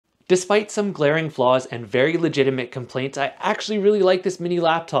Despite some glaring flaws and very legitimate complaints, I actually really like this mini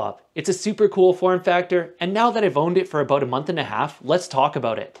laptop. It's a super cool form factor, and now that I've owned it for about a month and a half, let's talk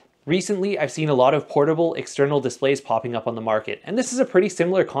about it. Recently, I've seen a lot of portable external displays popping up on the market, and this is a pretty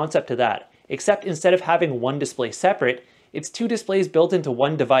similar concept to that, except instead of having one display separate, it's two displays built into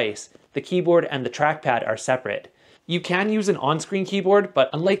one device. The keyboard and the trackpad are separate. You can use an on-screen keyboard, but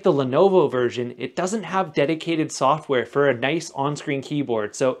unlike the Lenovo version, it doesn't have dedicated software for a nice on-screen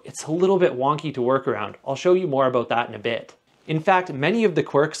keyboard, so it's a little bit wonky to work around. I'll show you more about that in a bit. In fact, many of the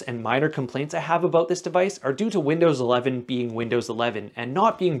quirks and minor complaints I have about this device are due to Windows 11 being Windows 11 and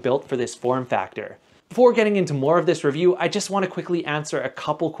not being built for this form factor. Before getting into more of this review, I just want to quickly answer a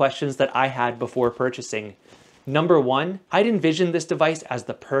couple questions that I had before purchasing. Number one, I'd envisioned this device as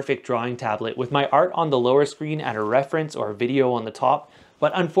the perfect drawing tablet with my art on the lower screen and a reference or video on the top,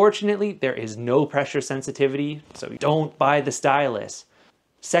 but unfortunately there is no pressure sensitivity, so don't buy the stylus.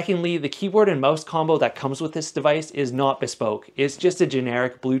 Secondly, the keyboard and mouse combo that comes with this device is not bespoke. It's just a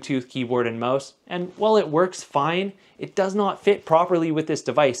generic Bluetooth keyboard and mouse, and while it works fine, it does not fit properly with this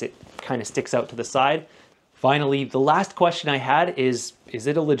device. It kind of sticks out to the side. Finally, the last question I had is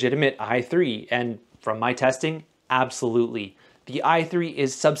it a legitimate i3? And from my testing, absolutely. The i3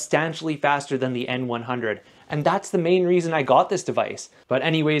 is substantially faster than the N100, and that's the main reason I got this device. But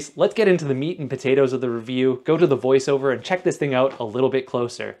anyways, let's get into the meat and potatoes of the review, go to the voiceover, and check this thing out a little bit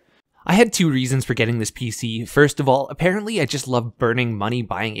closer. I had two reasons for getting this PC. First of all, apparently I just love burning money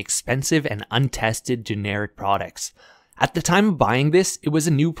buying expensive and untested generic products. At the time of buying this, it was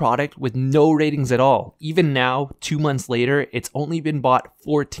a new product with no ratings at all. Even now, 2 months later, it's only been bought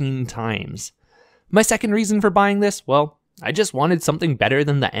 14 times. My second reason for buying this, well, I just wanted something better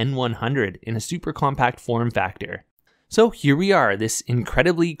than the N100 in a super compact form factor. So here we are, this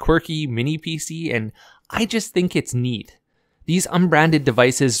incredibly quirky mini PC, and I just think it's neat. These unbranded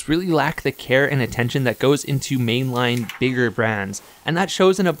devices really lack the care and attention that goes into mainline bigger brands, and that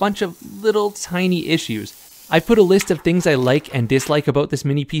shows in a bunch of little tiny issues. I've put a list of things I like and dislike about this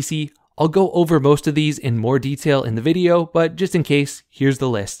mini PC. I'll go over most of these in more detail in the video, but just in case, here's the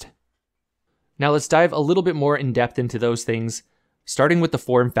list. Now let's dive a little bit more in depth into those things, starting with the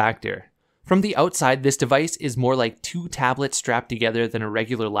form factor. From the outside, this device is more like two tablets strapped together than a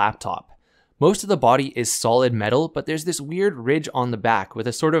regular laptop. Most of the body is solid metal, but there's this weird ridge on the back with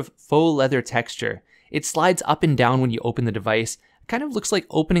a sort of faux leather texture. It slides up and down when you open the device. It kind of looks like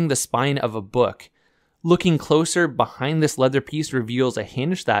opening the spine of a book. Looking closer, behind this leather piece reveals a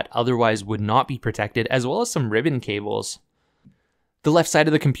hinge that otherwise would not be protected, as well as some ribbon cables. The left side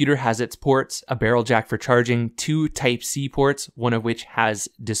of the computer has its ports, a barrel jack for charging, two Type-C ports, one of which has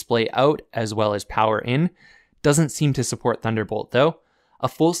display out as well as power in. Doesn't seem to support Thunderbolt though. A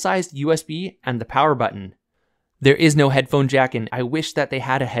full-sized USB and the power button. There is no headphone jack, and I wish that they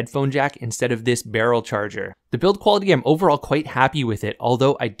had a headphone jack instead of this barrel charger. The build quality, I'm overall quite happy with it,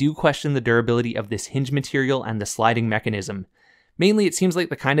 although I do question the durability of this hinge material and the sliding mechanism. Mainly it seems like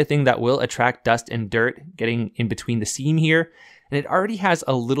the kind of thing that will attract dust and dirt getting in between the seam here, and it already has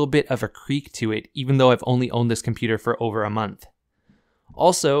a little bit of a creak to it, even though I've only owned this computer for over a month.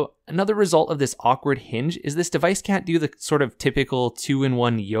 Also, another result of this awkward hinge is this device can't do the sort of typical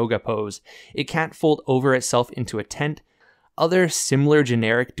 2-in-1 yoga pose. It can't fold over itself into a tent. Other similar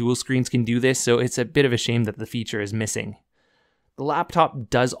generic dual screens can do this, so it's a bit of a shame that the feature is missing. The laptop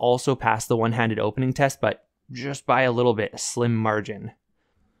does also pass the one-handed opening test, but just by a little bit, a slim margin.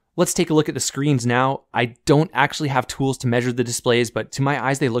 Let's take a look at the screens now. I don't actually have tools to measure the displays, but to my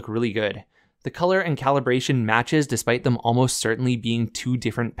eyes they look really good. The color and calibration matches despite them almost certainly being two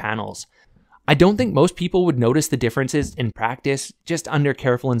different panels. I don't think most people would notice the differences in practice. Just under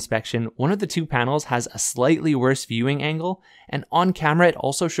careful inspection, one of the two panels has a slightly worse viewing angle, and on camera it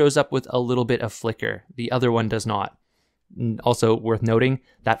also shows up with a little bit of flicker. The other one does not. Also worth noting,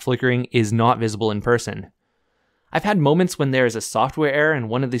 that flickering is not visible in person. I've had moments when there is a software error and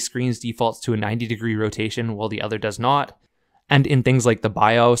one of the screens defaults to a 90-degree rotation while the other does not. And in things like the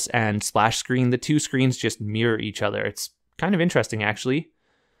BIOS and splash screen, the two screens just mirror each other. It's kind of interesting actually.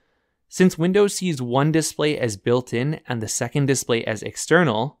 Since Windows sees one display as built-in and the second display as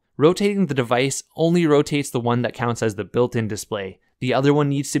external, rotating the device only rotates the one that counts as the built-in display. The other one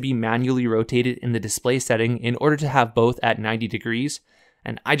needs to be manually rotated in the display setting in order to have both at 90 degrees.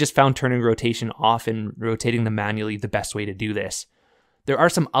 And I just found turning rotation off and rotating them manually the best way to do this. There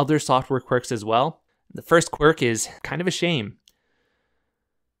are some other software quirks as well. The first quirk is kind of a shame.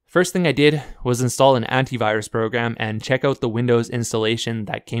 First thing I did was install an antivirus program and check out the Windows installation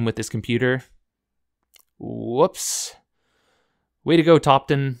that came with this computer. Whoops. Way to go,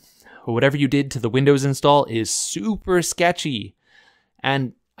 Topton. Whatever you did to the Windows install is super sketchy.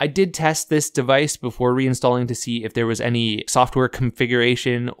 And I did test this device before reinstalling to see if there was any software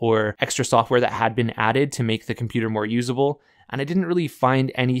configuration or extra software that had been added to make the computer more usable, and I didn't really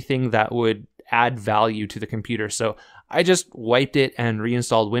find anything that would add value to the computer. So I just wiped it and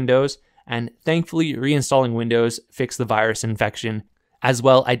reinstalled Windows, and thankfully reinstalling Windows fixed the virus infection. As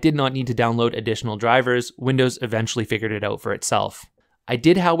well, I did not need to download additional drivers. Windows eventually figured it out for itself. I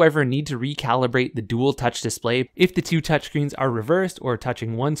did, however, need to recalibrate the dual touch display. If the two touchscreens are reversed or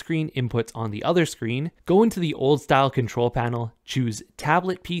touching one screen, inputs on the other screen, go into the old style control panel, choose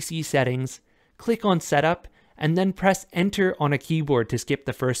Tablet PC Settings, click on Setup, and then press Enter on a keyboard to skip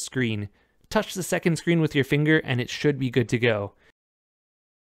the first screen. Touch the second screen with your finger and it should be good to go.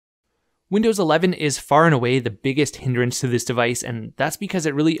 Windows 11 is far and away the biggest hindrance to this device, and that's because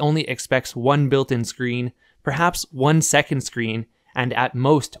it really only expects one built-in screen, perhaps one second screen, and at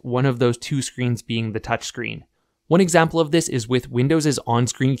most one of those two screens being the touchscreen. One example of this is with Windows'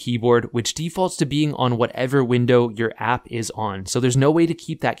 on-screen keyboard, which defaults to being on whatever window your app is on, so there's no way to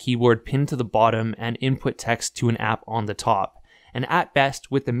keep that keyboard pinned to the bottom and input text to an app on the top. And at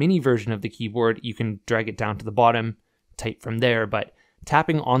best, with the mini version of the keyboard, you can drag it down to the bottom, type from there, but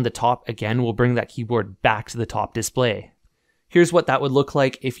tapping on the top again will bring that keyboard back to the top display. Here's what that would look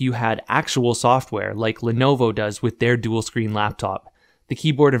like if you had actual software like Lenovo does with their dual screen laptop. The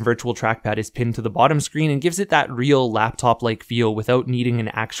keyboard and virtual trackpad is pinned to the bottom screen and gives it that real laptop-like feel without needing an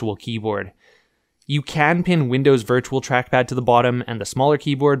actual keyboard. You can pin Windows virtual trackpad to the bottom and the smaller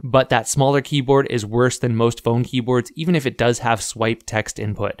keyboard, but that smaller keyboard is worse than most phone keyboards, even if it does have swipe text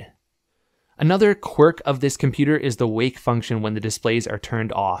input. Another quirk of this computer is the wake function when the displays are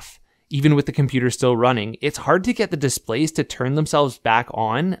turned off. Even with the computer still running, it's hard to get the displays to turn themselves back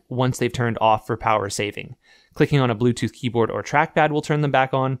on once they've turned off for power saving. Clicking on a Bluetooth keyboard or trackpad will turn them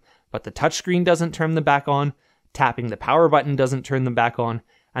back on, but the touchscreen doesn't turn them back on, tapping the power button doesn't turn them back on,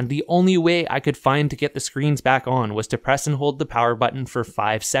 and the only way I could find to get the screens back on was to press and hold the power button for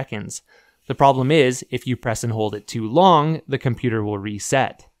 5 seconds. The problem is, if you press and hold it too long, the computer will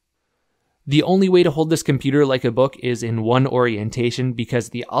reset. The only way to hold this computer like a book is in one orientation, because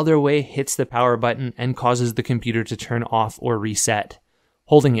the other way hits the power button and causes the computer to turn off or reset.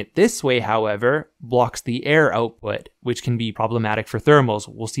 Holding it this way, however, blocks the air output, which can be problematic for thermals.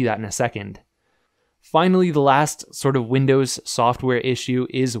 We'll see that in a second. Finally, the last sort of Windows software issue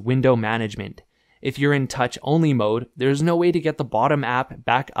is window management. If you're in touch-only mode, there's no way to get the bottom app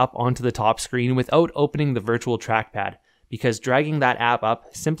back up onto the top screen without opening the virtual trackpad, because dragging that app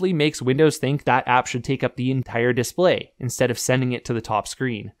up simply makes Windows think that app should take up the entire display instead of sending it to the top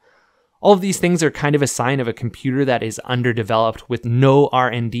screen. All of these things are kind of a sign of a computer that is underdeveloped with no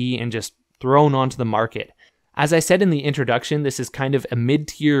R&D and just thrown onto the market. As I said in the introduction, this is kind of a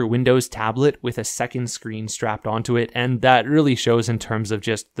mid-tier Windows tablet with a second screen strapped onto it, and that really shows in terms of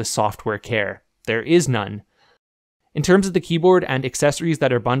just the software care. There is none. In terms of the keyboard and accessories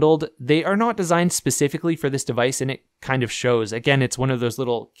that are bundled, they are not designed specifically for this device, and it kind of shows. Again, it's one of those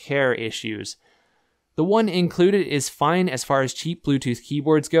little care issues. The one included is fine as far as cheap Bluetooth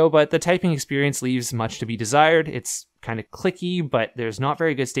keyboards go, but the typing experience leaves much to be desired. It's kind of clicky, but there's not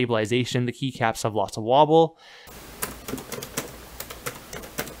very good stabilization. The keycaps have lots of wobble.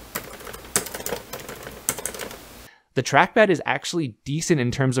 The trackpad is actually decent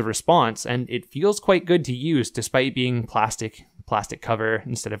in terms of response, and it feels quite good to use despite being plastic cover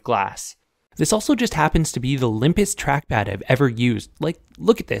instead of glass. This also just happens to be the limpest trackpad I've ever used. Like,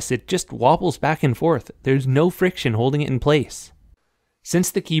 look at this, it just wobbles back and forth. There's no friction holding it in place.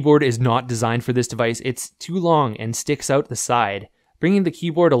 Since the keyboard is not designed for this device, it's too long and sticks out the side. Bringing the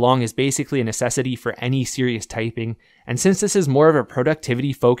keyboard along is basically a necessity for any serious typing, and since this is more of a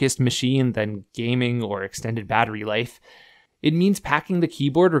productivity-focused machine than gaming or extended battery life, it means packing the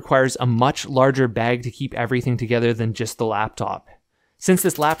keyboard requires a much larger bag to keep everything together than just the laptop. Since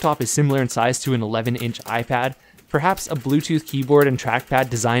this laptop is similar in size to an 11-inch iPad, perhaps a Bluetooth keyboard and trackpad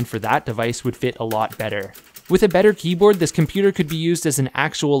designed for that device would fit a lot better. With a better keyboard, this computer could be used as an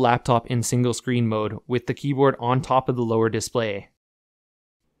actual laptop in single screen mode, with the keyboard on top of the lower display.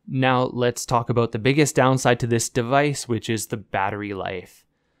 Now let's talk about the biggest downside to this device, which is the battery life.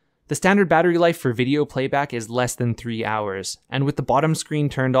 The standard battery life for video playback is less than 3 hours, and with the bottom screen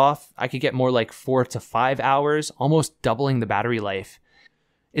turned off, I could get more like 4 to 5 hours, almost doubling the battery life.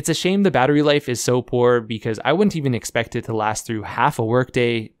 It's a shame the battery life is so poor, because I wouldn't even expect it to last through half a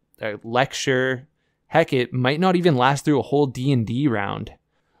workday, a lecture. Heck, it might not even last through a whole D&D round.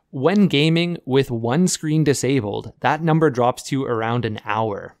 When gaming with one screen disabled, that number drops to around an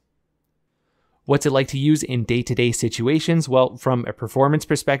hour. What's it like to use in day-to-day situations? Well, from a performance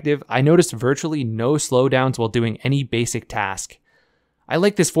perspective, I noticed virtually no slowdowns while doing any basic task. I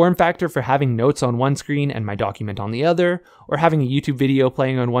like this form factor for having notes on one screen and my document on the other, or having a YouTube video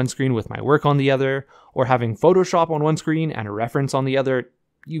playing on one screen with my work on the other, or having Photoshop on one screen and a reference on the other.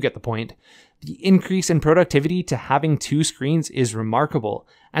 You get the point. The increase in productivity to having two screens is remarkable,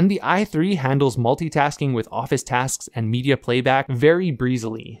 and the i3 handles multitasking with office tasks and media playback very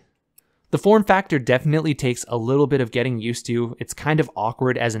breezily. The form factor definitely takes a little bit of getting used to. It's kind of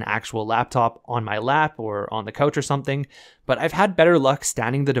awkward as an actual laptop on my lap or on the couch or something, but I've had better luck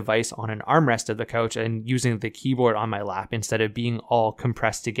standing the device on an armrest of the couch and using the keyboard on my lap instead of being all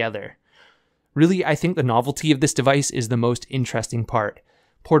compressed together. Really, I think the novelty of this device is the most interesting part.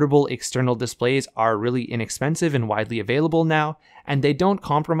 Portable external displays are really inexpensive and widely available now, and they don't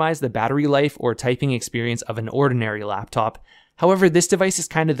compromise the battery life or typing experience of an ordinary laptop. However, this device is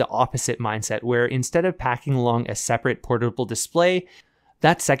kind of the opposite mindset, where instead of packing along a separate portable display,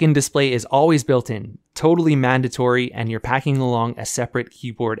 that second display is always built in, totally mandatory, and you're packing along a separate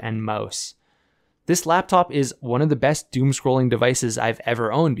keyboard and mouse. This laptop is one of the best doom scrolling devices I've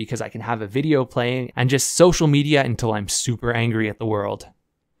ever owned because I can have a video playing and just social media until I'm super angry at the world.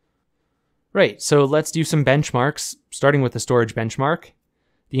 Right, so let's do some benchmarks, starting with the storage benchmark.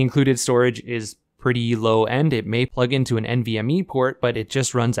 The included storage is pretty low end. It may plug into an NVMe port, but it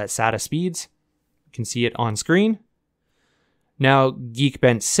just runs at SATA speeds. You can see it on screen. Now,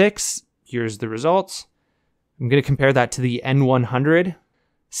 Geekbench 6, here's the results. I'm going to compare that to the N100.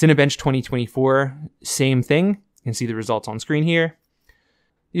 Cinebench 2024, same thing. You can see the results on screen here.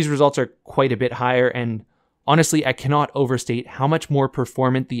 These results are quite a bit higher, and honestly, I cannot overstate how much more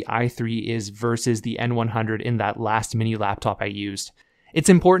performant the i3 is versus the N100 in that last mini laptop I used. It's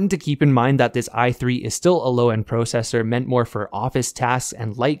important to keep in mind that this i3 is still a low-end processor meant more for office tasks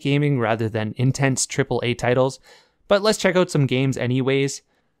and light gaming rather than intense AAA titles, but let's check out some games anyways.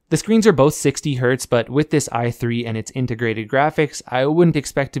 The screens are both 60Hz, but with this i3 and its integrated graphics, I wouldn't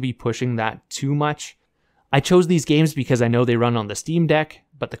expect to be pushing that too much. I chose these games because I know they run on the Steam Deck,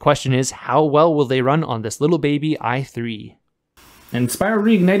 but the question is, how well will they run on this little baby i3? And Spyro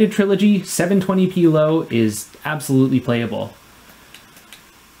Reignited Trilogy 720p low is absolutely playable.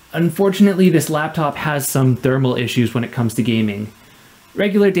 Unfortunately, this laptop has some thermal issues when it comes to gaming.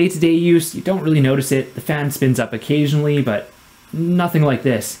 Regular day-to-day use, you don't really notice it. The fan spins up occasionally, but nothing like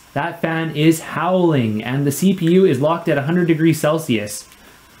this. That fan is howling, and the CPU is locked at 100 degrees Celsius.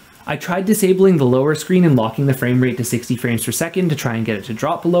 I tried disabling the lower screen and locking the frame rate to 60 frames per second to try and get it to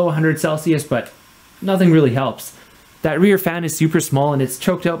drop below 100 Celsius, but nothing really helps. That rear fan is super small and it's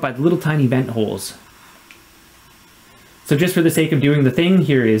choked out by the little tiny vent holes. So just for the sake of doing the thing,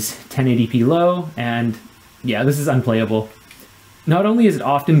 here is 1080p low, and yeah, this is unplayable. Not only is it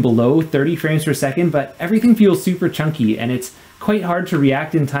often below 30 frames per second, but everything feels super chunky, and it's quite hard to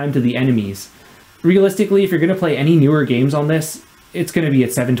react in time to the enemies. Realistically, if you're going to play any newer games on this, it's going to be at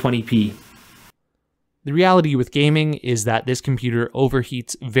 720p. The reality with gaming is that this computer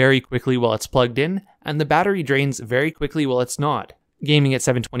overheats very quickly while it's plugged in, and the battery drains very quickly while it's not. Gaming at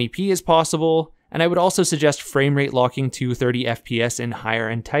 720p is possible, and I would also suggest frame rate locking to 30 FPS in higher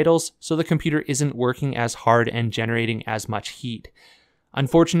end titles so the computer isn't working as hard and generating as much heat.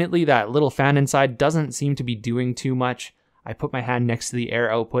 Unfortunately, that little fan inside doesn't seem to be doing too much. I put my hand next to the air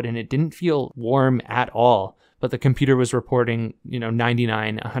output and it didn't feel warm at all, but the computer was reporting,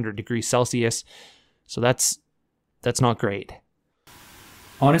 99, 100 degrees Celsius, so that's not great.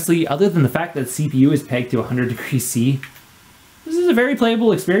 Honestly, other than the fact that the CPU is pegged to 100 degrees C, this is a very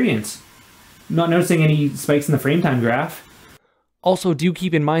playable experience. I'm not noticing any spikes in the frame time graph. Also, do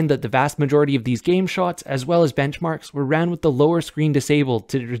keep in mind that the vast majority of these game shots, as well as benchmarks, were ran with the lower screen disabled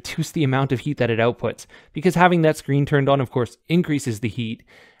to reduce the amount of heat that it outputs, because having that screen turned on, of course, increases the heat,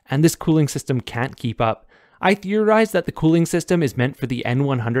 and this cooling system can't keep up. I theorized that the cooling system is meant for the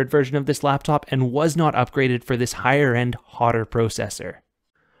N100 version of this laptop and was not upgraded for this higher-end, hotter processor.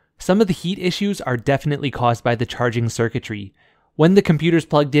 Some of the heat issues are definitely caused by the charging circuitry. When the computer's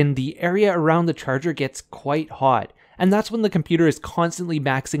plugged in, the area around the charger gets quite hot, and that's when the computer is constantly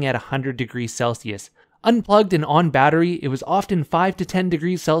maxing at 100 degrees Celsius. Unplugged and on battery, it was often 5 to 10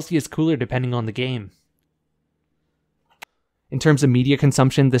 degrees Celsius cooler depending on the game. In terms of media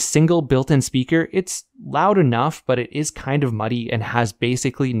consumption, the single built-in speaker, it's loud enough, but it is kind of muddy and has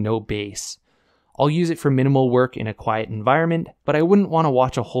basically no bass. I'll use it for minimal work in a quiet environment, but I wouldn't want to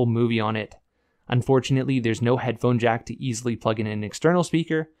watch a whole movie on it. Unfortunately, there's no headphone jack to easily plug in an external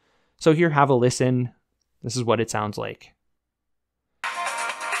speaker, so here, have a listen. This is what it sounds like.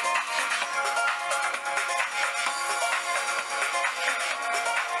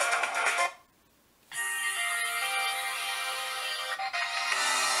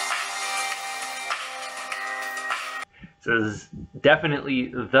 This is definitely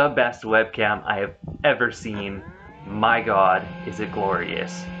the best webcam I have ever seen. My God, is it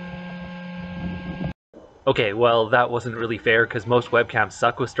glorious. Okay, well, that wasn't really fair because most webcams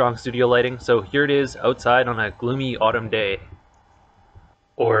suck with strong studio lighting, so here it is outside on a gloomy autumn day.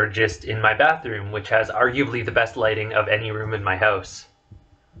 Or just in my bathroom, which has arguably the best lighting of any room in my house.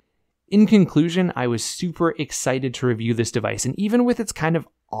 In conclusion, I was super excited to review this device, and even with its kind of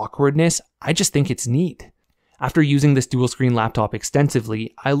awkwardness, I just think it's neat. After using this dual screen laptop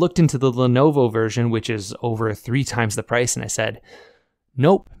extensively, I looked into the Lenovo version, which is over 3 times the price, and I said,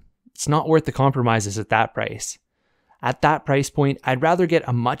 nope. It's not worth the compromises at that price. At that price point, I'd rather get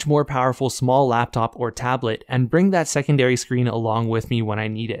a much more powerful small laptop or tablet and bring that secondary screen along with me when I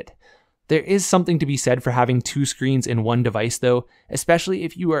need it. There is something to be said for having 2 screens in one device though, especially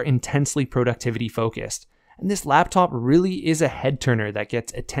if you are intensely productivity focused. And this laptop really is a head turner that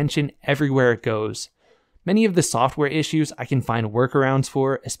gets attention everywhere it goes. Many of the software issues I can find workarounds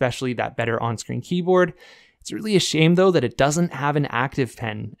for, especially that better on-screen keyboard. It's really a shame though that it doesn't have an active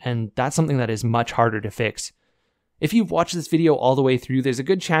pen, and that's something that is much harder to fix. If you've watched this video all the way through, there's a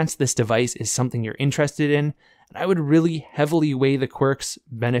good chance this device is something you're interested in, and I would really heavily weigh the quirks,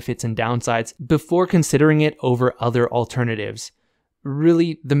 benefits, and downsides before considering it over other alternatives.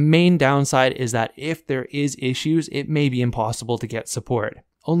 Really, the main downside is that if there is issues, it may be impossible to get support.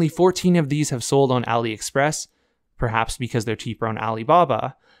 Only 14 of these have sold on AliExpress, perhaps because they're cheaper on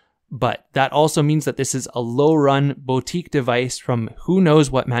Alibaba. But that also means that this is a low-run boutique device from who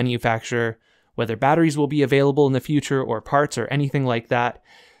knows what manufacturer, whether batteries will be available in the future or parts or anything like that.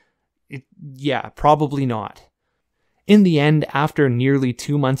 Yeah, probably not. In the end, after nearly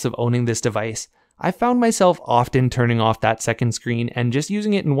 2 months of owning this device, I found myself often turning off that second screen and just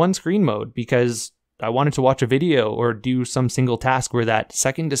using it in one screen mode because I wanted to watch a video or do some single task where that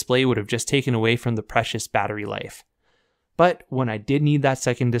second display would have just taken away from the precious battery life. But when I did need that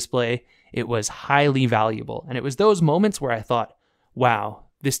second display, it was highly valuable, and it was those moments where I thought, wow,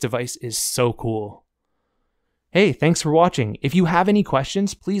 this device is so cool. Hey, thanks for watching. If you have any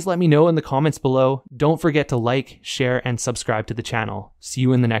questions, please let me know in the comments below. Don't forget to like, share, and subscribe to the channel. See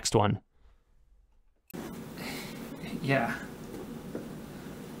you in the next one. Yeah.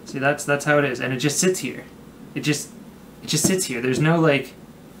 See, that's how it is, and it just sits here. It just sits here. There's no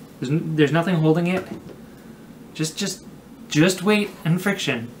there's nothing holding it. Just weight and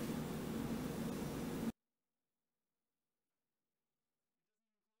friction.